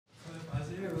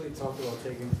He talked about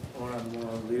taking on a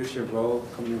more leadership role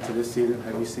coming into this season.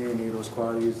 Have you seen any of those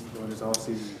qualities during this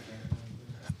offseason?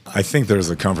 I think there's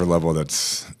a comfort level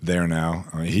that's there now.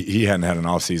 I mean, he hadn't had an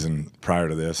offseason prior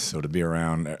to this, so to be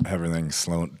around everything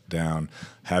slowed down,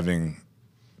 having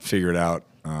figured out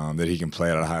that he can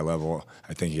play at a high level,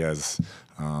 I think he has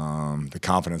the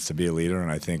confidence to be a leader.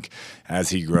 And I think as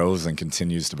he grows and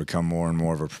continues to become more and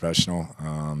more of a professional,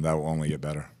 that will only get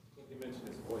better. You mentioned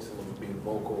his voice a little bit being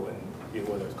vocal, and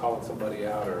whether it's calling somebody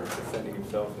out or defending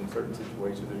himself in certain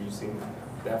situations. Have you seen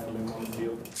that from him on the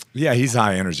field? Yeah, he's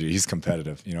high energy. He's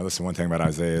competitive. You know, that's the one thing about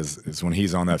Isaiah is when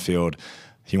he's on that field,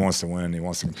 he wants to win. He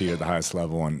wants to compete at the highest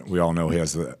level, and we all know he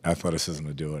has the athleticism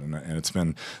to do it. And it's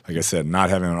been, like I said, not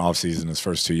having an offseason his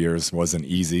first 2 years wasn't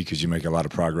easy because you make a lot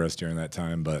of progress during that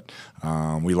time. But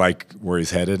we like where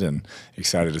he's headed and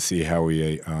excited to see how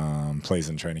he plays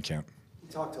in training camp. He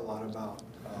talked a lot about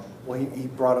well, he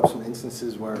brought up some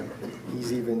instances where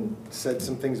he's even said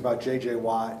some things about J.J.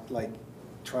 Watt, like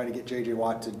trying to get J.J.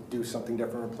 Watt to do something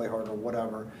different or play harder or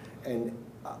whatever. And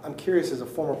I'm curious, as a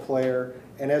former player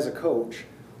and as a coach,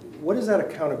 what is that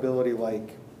accountability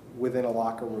like within a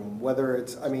locker room? Whether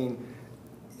it's, I mean,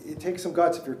 it takes some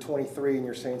guts if you're 23 and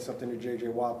you're saying something to J.J.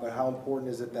 Watt, but how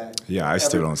important is it that? Yeah, I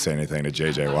still don't say anything to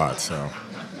J.J. Watt, so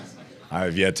I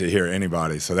have yet to hear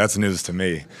anybody. So that's news to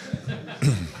me.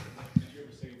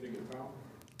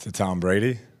 To Tom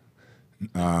Brady?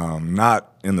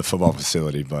 Not in the football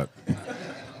facility, but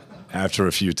after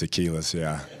a few tequilas,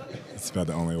 yeah. It's about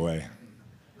the only way.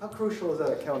 How crucial is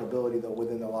that accountability, though,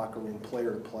 within the locker room,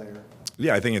 player to player?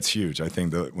 Yeah, I think it's huge. I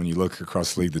think that when you look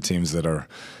across the league, the teams that are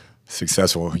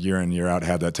successful year in, year out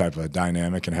have that type of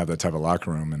dynamic and have that type of locker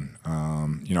room.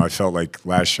 And, you know, I felt like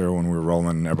last year when we were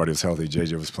rolling, everybody was healthy.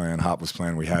 JJ was playing, Hop was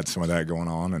playing. We had some of that going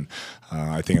on, and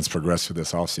I think it's progressed through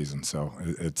this offseason. So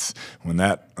it's when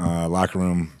that locker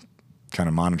room kind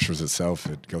of monitors itself,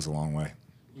 it goes a long way.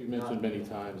 You mentioned many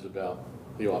times about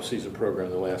the offseason program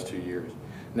the last 2 years.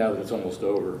 Now that it's almost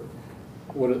over,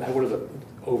 what are the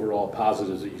overall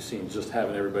positives that you've seen just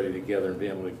having everybody together and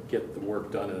being able to get the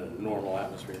work done in a normal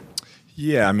atmosphere?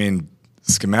 Yeah, I mean,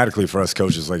 schematically for us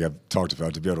coaches, like I've talked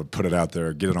about, to be able to put it out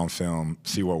there, get it on film,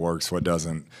 see what works, what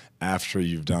doesn't, after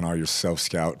you've done all your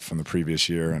self-scout from the previous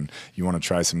year and you want to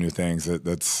try some new things,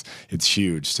 it's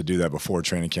huge to do that before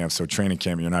training camp. So training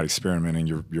camp, you're not experimenting,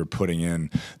 you're putting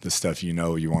in the stuff you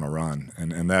know you want to run.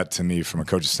 And that, to me, from a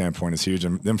coach's standpoint, is huge.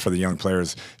 And then for the young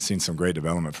players, seen some great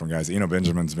development from guys.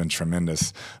 Benjamin's been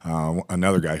tremendous,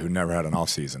 another guy who never had an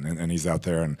offseason, and he's out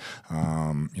there and,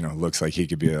 you know, looks like he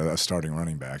could be a starting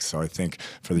running back. So I think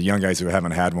for the young guys who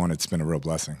haven't had one, it's been a real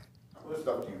blessing. What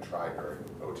stuff do you try during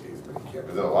OTs?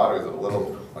 Is it a lot or is it a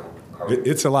little?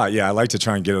 It's a lot, yeah. I like to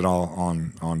try and get it all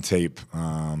on tape.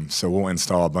 So we'll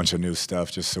install a bunch of new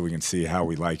stuff just so we can see how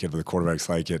we like it, if the quarterbacks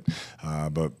like it.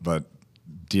 But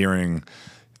during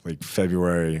like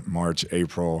February, March,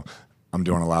 April, I'm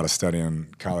doing a lot of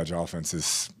studying college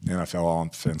offenses, NFL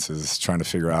offenses, trying to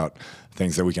figure out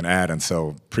things that we can add. And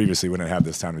so previously we didn't have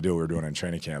this time to do it. We were doing it in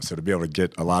training camp. So to be able to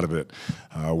get a lot of it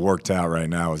worked out right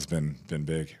now has been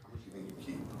big.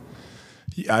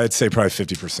 Yeah, I'd say probably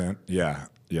 50%. Yeah,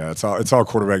 it's all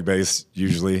quarterback based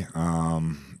usually.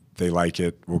 They like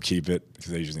it, we'll keep it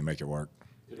because they usually make it work.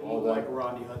 It looked like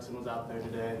Rodney Hudson was out there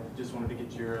today. Just wanted to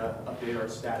get your update or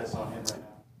status on him right now.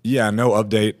 Yeah, no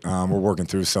update. We're working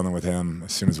through something with him.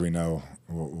 As soon as we know,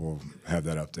 we'll have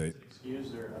that update.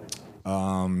 Excused or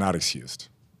unexcused? Not excused.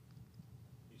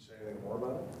 Can you say anything more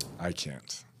about it? I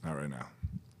can't. Not right now.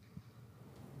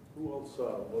 Who else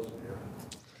wasn't here?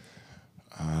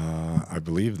 I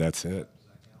believe that's it.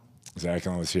 Zach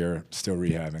Allen was here, still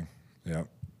rehabbing. Yep.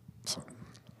 So.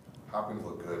 Hopkins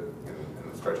looked good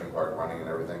in the stretching part, running and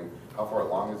everything. How far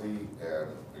along is he, and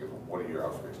I guess, what are your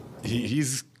observations?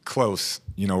 He's close.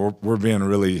 You know, we're being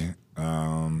really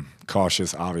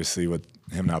cautious, obviously, with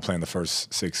him not playing the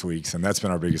first 6 weeks, and that's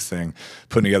been our biggest thing,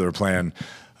 putting together a plan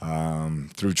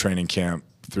through training camp,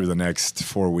 through the next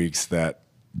 4 weeks that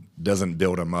doesn't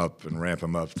build him up and ramp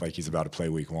him up like he's about to play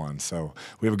week 1. So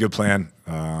we have a good plan,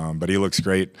 but he looks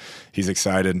great. He's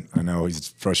excited. I know he's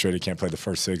frustrated he can't play the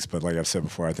first 6, but like I've said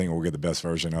before, I think we'll get the best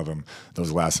version of him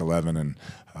those last 11, and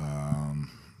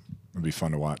it'll be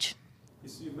fun to watch.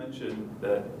 You mentioned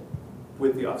that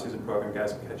with the offseason program,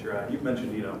 guys can catch your eye. You've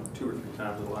mentioned, 2 or 3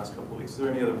 times in the last couple of weeks. Is there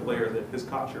any other player that has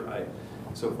caught your eye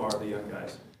so far, the young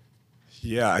guys?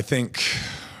 Yeah, I think,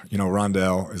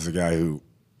 Rondell is a guy who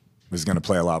is going to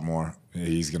play a lot more.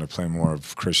 He's going to play more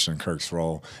of Christian Kirk's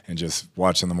role, and just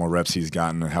watching the more reps he's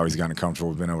gotten and how he's gotten comfortable,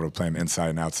 we've been able to play him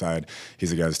inside and outside.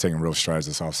 He's a guy that's taking real strides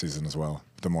this offseason as well,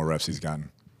 the more reps he's gotten.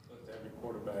 Every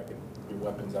quarterback and your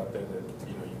weapons out there that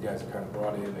you guys kind of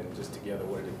brought in and just together,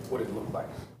 what did it look like?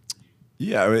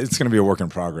 Yeah, it's going to be a work in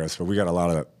progress, but we got a lot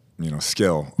of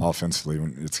skill offensively.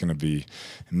 It's going to be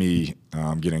me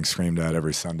getting screamed at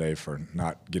every Sunday for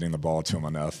not getting the ball to him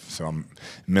enough. So I'm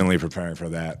mentally preparing for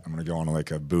that. I'm going to go on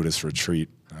like a Buddhist retreat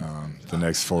the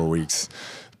next 4 weeks,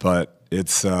 but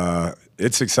it's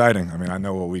exciting. I mean, I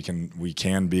know what we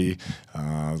can be.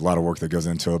 A lot of work that goes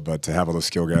into it, but to have all those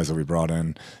skill guys that we brought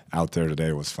in out there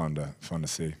today was fun to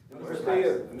see.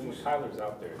 When Tyler's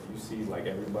out there, do you see like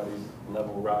everybody's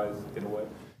level rise in a way?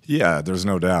 Yeah, there's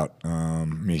no doubt. I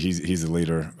mean, he's the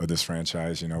leader of this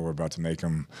franchise. We're about to make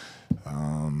him,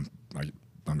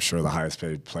 I'm sure, the highest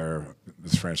paid player in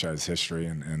this franchise history,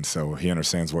 and so he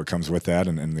understands what comes with that,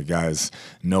 and the guys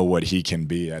know what he can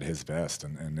be at his best.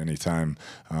 And anytime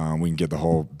we can get the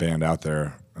whole band out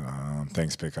there,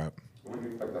 things pick up. When do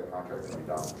you expect that contract to be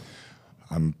done?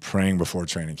 I'm praying before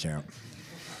training camp.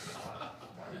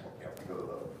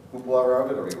 Hoopla around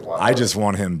it, or you watch I just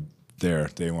want him there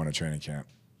day one of training camp.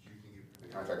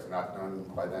 the contract's not done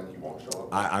by then, he won't show up?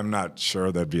 I'm not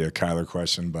sure that'd be a Kyler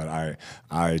question, but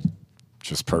I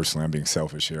just personally, I'm being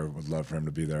selfish here, would love for him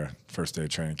to be there first day of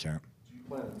training camp. Do you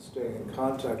plan on staying in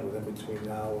contact with him between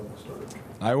now and the start of training?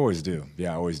 I always do.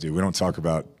 Yeah, I always do. We don't talk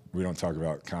about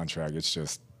contract. It's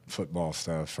just football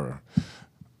stuff or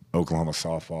Oklahoma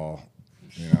softball.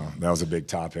 That was a big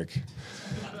topic.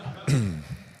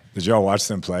 Did y'all watch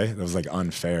them play? That was like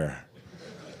unfair.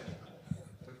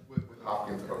 With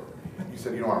Hopkins, you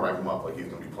said you don't want to ramp him up like he's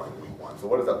going to be playing week 1. So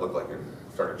what does that look like in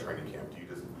start of training camp? Do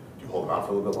you hold him out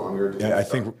for a little bit longer? Yeah, I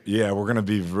think we're going to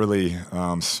be really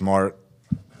smart.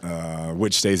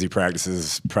 Which days he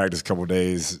practices, practice a couple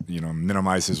days,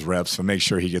 minimize his reps, but make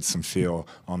sure he gets some feel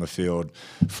on the field,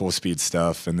 full speed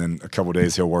stuff, and then a couple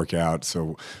days he'll work out.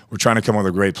 So we're trying to come up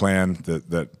with a great plan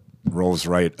that rolls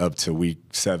right up to week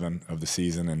 7 of the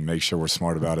season and make sure we're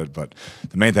smart about it. But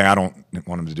the main thing I don't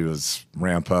want him to do is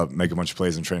ramp up, make a bunch of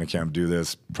plays in training camp, do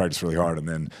this, practice really hard, and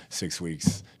then 6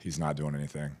 weeks he's not doing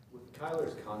anything. With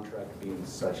Kyler's contract being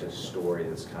such a story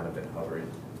that's kind of been hovering,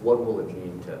 what will it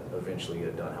mean to eventually get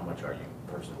it done? How much are you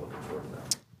personally looking forward to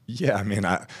that? Yeah, I mean,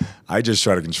 I just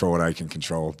try to control what I can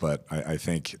control, but I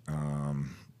think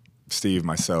Steve,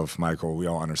 myself, Michael, we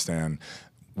all understand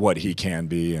what he can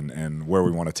be and where we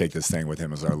want to take this thing with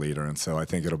him as our leader. And so I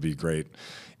think it'll be great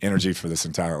energy for this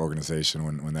entire organization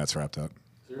when that's wrapped up.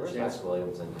 Is there a chance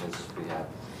Williams and his rehab?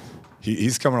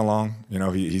 He's coming along.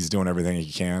 He's doing everything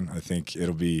he can. I think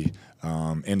it'll be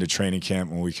into training camp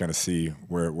when we kind of see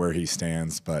where he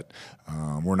stands, but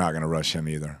we're not going to rush him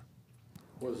either.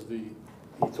 You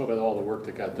talk about all the work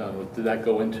that got done. Did that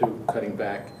go into cutting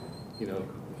back,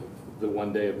 the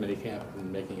 1 day of minicamp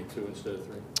and making it 2 instead of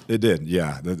 3? It did,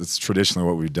 yeah. That's traditionally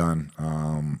what we've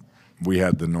done. We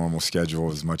had the normal schedule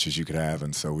as much as you could have,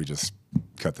 and so we just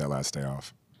cut that last day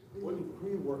off. Who are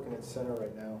you working at center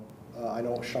right now? I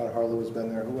know Sean Harlow has been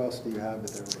there. Who else do you have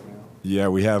there right now? Yeah,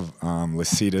 we have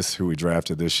Lycidas, who we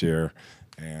drafted this year,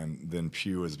 and then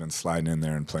Pugh has been sliding in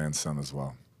there and playing some as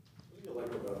well. What do you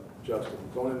like about Justin?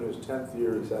 Going into his 10th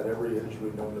year, he's had every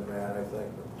injury known to man, I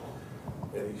think,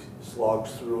 and he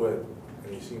slogs through it,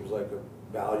 and he seems like a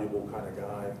valuable kind of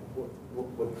guy.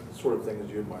 What sort of things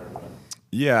do you admire about him?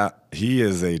 Yeah, he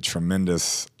is a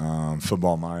tremendous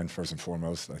football mind, first and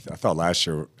foremost. I thought last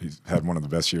year he had one of the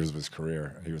best years of his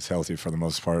career. He was healthy for the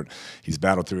most part. He's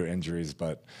battled through injuries,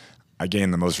 but I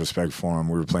gained the most respect for him.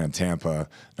 We were playing Tampa.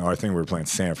 No, I think we were playing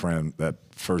San Fran. That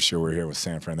first year we were here with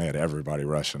San Fran, they had everybody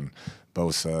rushing,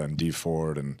 Bosa and D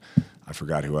Ford, and I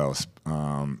forgot who else.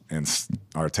 And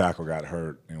our tackle got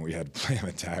hurt, and we had to play him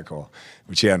at tackle,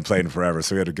 which he hadn't played in forever.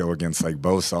 So we had to go against like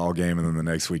Bosa all game, and then the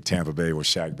next week Tampa Bay with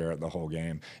Shaq Barrett the whole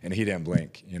game, and he didn't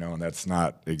blink, and that's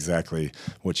not exactly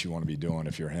what you want to be doing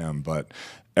if you're him. But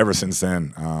ever since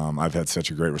then, I've had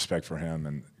such a great respect for him,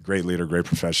 and great leader, great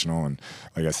professional, and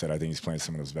like I said, I think he's playing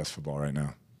some of his best football right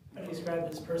now. How do you describe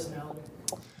his personality?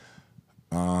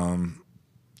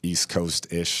 East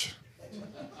Coast-ish.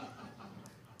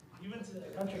 He went to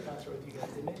a country concert with you guys,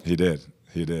 didn't he? He did.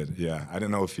 He did, yeah. I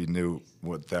didn't know if he knew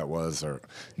what that was or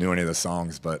knew any of the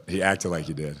songs, but he acted like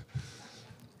he did.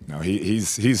 No,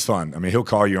 he's fun. I mean, he'll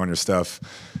call you on your stuff.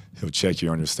 He'll check you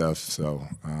on your stuff. So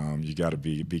you got to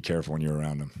be careful when you're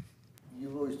around him.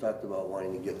 You've always talked about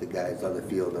wanting to get the guys on the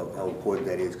field, how important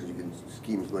that is because you can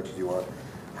scheme as much as you want.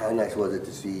 How nice was it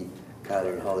to see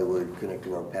Kyler and Hollywood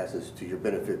connecting on passes to your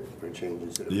benefit for a change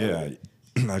instead of benefit?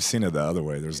 I've seen it the other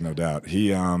way. There's no doubt.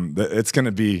 It's going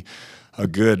to be a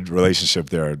good relationship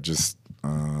there. Just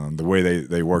the way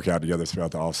they work out together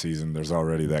throughout the offseason, there's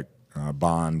already that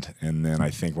bond. And then I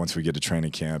think once we get to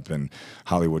training camp and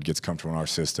Hollywood gets comfortable in our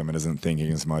system and isn't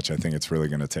thinking as much, I think it's really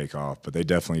going to take off. But they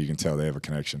definitely, you can tell they have a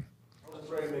connection. How's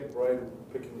Freddie McBride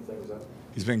picking things up?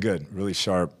 He's been good, really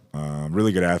sharp,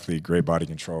 really good athlete, great body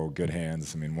control, good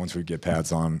hands. I mean, once we get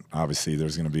pads on, obviously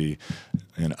there's going to be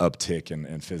an uptick in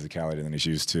physicality than he's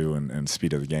used to and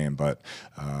speed of the game. But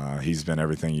he's been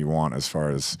everything you want as far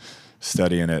as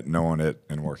studying it, knowing it,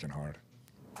 and working hard.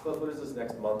 Cliff, what does this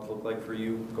next month look like for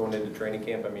you going into training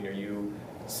camp? I mean, are you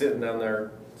sitting down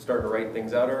there starting to write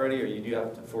things out already, or do you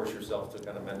have to force yourself to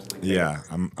kind of mentally take Yeah,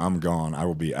 I'm gone. I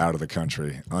will be out of the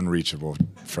country, unreachable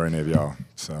for any of y'all.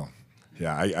 So,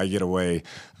 yeah, I get away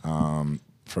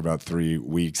for about 3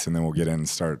 weeks, and then we'll get in and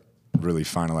start really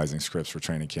finalizing scripts for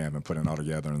training camp and putting it all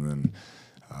together, and then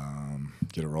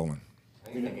get it rolling.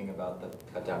 Are you thinking about the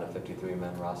cut down to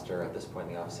 53-man roster at this point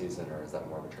in the offseason, or is that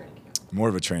more of a training camp? More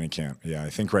of a training camp, yeah. I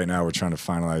think right now we're trying to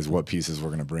finalize what pieces we're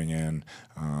going to bring in,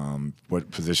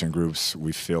 what position groups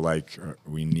we feel like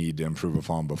we need to improve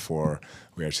upon before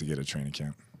we actually get a training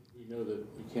camp. We know that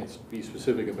you can't be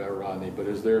specific about Rodney, but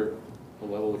is there a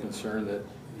level of concern that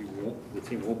the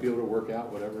team won't be able to work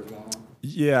out whatever's going on?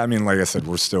 Yeah, I mean, like I said,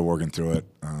 we're still working through it,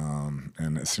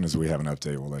 and as soon as we have an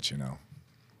update, we'll let you know.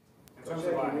 In terms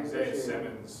of Isaiah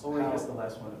Simmons, Only ask the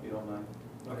last one if you don't mind.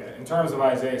 okay. In terms of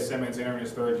Isaiah Simmons entering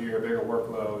his third year, bigger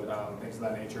workload, things of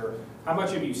that nature, how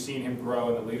much have you seen him grow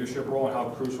in the leadership role, and how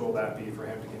crucial will that be for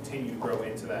him to continue to grow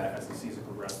into that as the season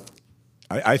progresses?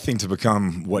 I think to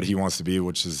become what he wants to be,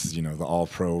 which is, you know, the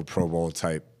all-pro, Pro Bowl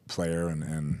type player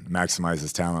and maximize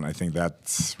his talent, I think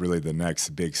that's really the next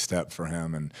big step for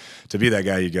him. And to be that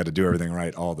guy, you got to do everything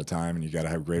right all the time, and you got to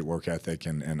have great work ethic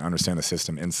and understand the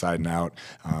system inside and out.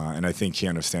 And I think he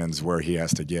understands where he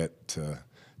has to get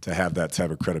to have that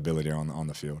type of credibility on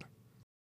the field.